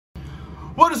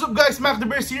What is up guys, Mac the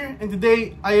Bears here, and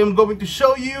today I am going to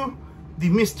show you the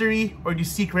mystery or the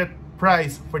secret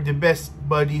prize for the Best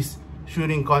Buddies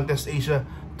Shooting Contest Asia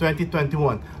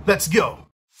 2021. Let's go!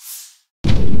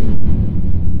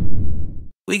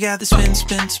 We got the spin,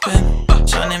 spin, spin,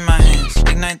 sun in my hands,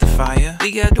 ignite the fire.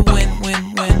 We got the win,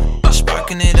 win, win,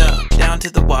 sparking it up, down to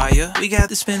the wire. We got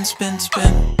the spin, spin,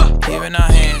 spin, here in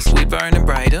our hands, we burning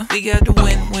brighter. We got the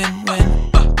win, win, win,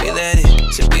 we let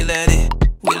it, so we let it,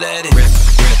 we let it rip,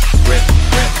 rip, rip,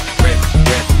 rip,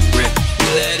 rip, rip, we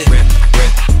let it rip, rip,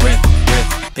 rip, rip,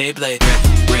 Beyblade, rip,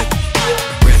 rip,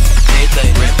 rip,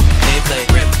 Beyblade, rip, Beyblade,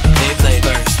 rip, Beyblade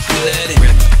burst, we let it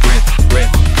rip, rip, rip,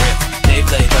 rip,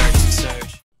 Beyblade burst,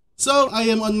 surge. So I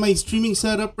am on my streaming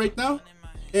setup right now,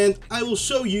 and I will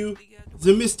show you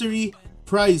the mystery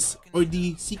prize or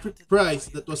the secret prize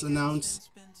that was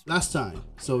announced last time.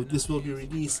 So this will be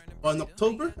released on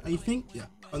October, I think. Yeah,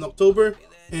 on October.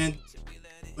 And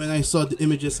when I saw the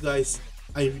images, guys,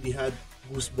 I really had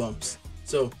goosebumps.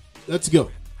 So let's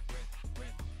go.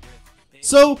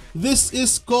 So this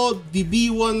is called the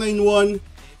B191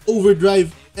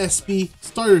 Overdrive SP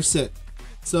Starter Set.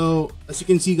 So as you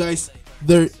can see, guys,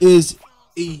 there is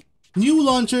a new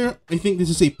launcher. I think this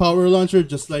is a power launcher,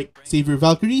 just like Save Your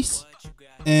Valkyries.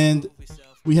 And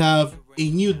we have a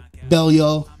new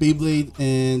Belial Beyblade,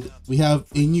 and we have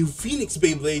a new Phoenix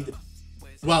Beyblade.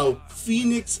 Wow,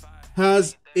 Phoenix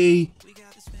has a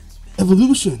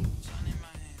evolution.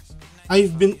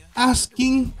 I've been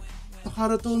asking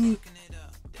TOMY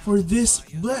for this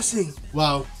blessing.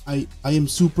 Wow, I am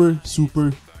super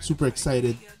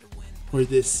excited for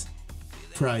this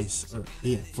prize, or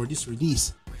yeah, for this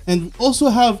release. And we also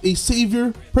have a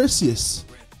Savior Perseus.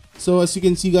 So as you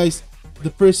can see, guys, the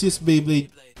Perseus Beyblade,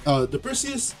 the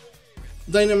Perseus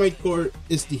Dynamite Core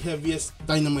is the heaviest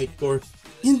dynamite core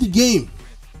in the game,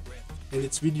 and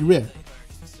it's really rare.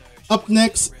 Up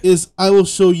next is I will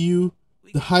show you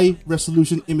the high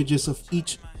resolution images of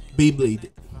each Beyblade.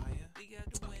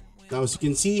 Now as you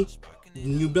can see, the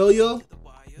new Belial,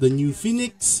 the new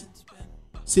Phoenix,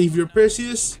 Savior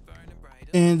Perseus,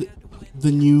 and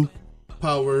the new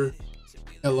Power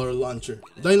LR launcher,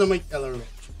 Dynamite LR launcher.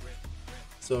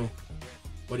 So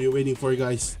what are you waiting for,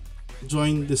 guys?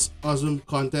 Join this awesome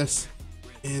contest,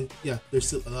 and yeah, there's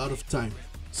still a lot of time.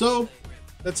 So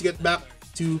let's get back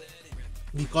to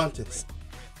the contest.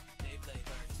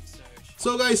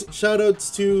 So guys,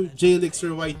 shoutouts to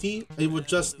JElixirYT. I would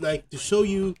just like to show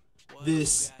you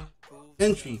this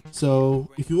entry. So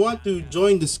if you want to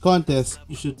join this contest,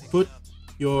 you should put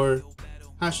your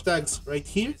hashtags right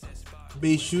here,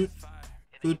 BayShoot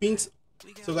Philippines.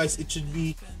 So guys, it should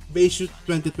be BayShoot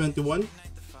 2021,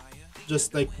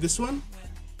 just like this one,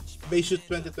 BayShoot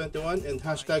 2021, and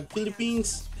hashtag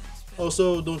Philippines.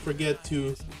 Also, don't forget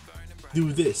to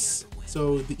do this.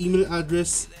 So the email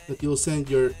address that you'll send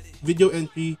your video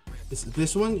entry is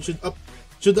this one. You should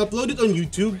upload it on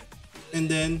YouTube, and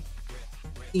then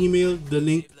email the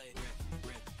link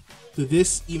to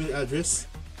this email address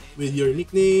with your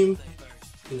nickname,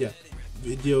 and yeah,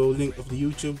 video link of the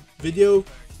YouTube video,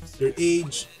 your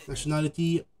age,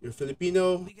 nationality, you're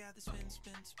Filipino.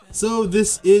 So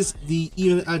this is the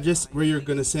email address where you're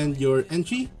gonna send your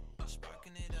entry: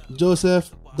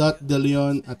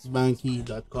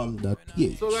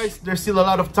 joseph.deleon@banky.com.ph. So guys, there's still a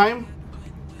lot of time,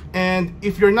 and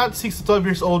if you're not 6 to 12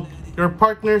 years old, your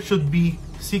partner should be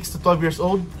 6 to 12 years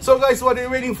old. So guys, what are you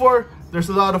waiting for? There's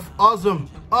a lot of awesome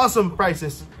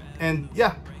prizes, and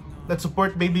yeah, let's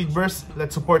support Beyblade Burst.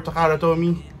 Let's support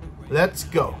TOMY. Let's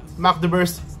go. Mac the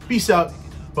Burst. Peace out.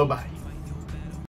 Bye bye.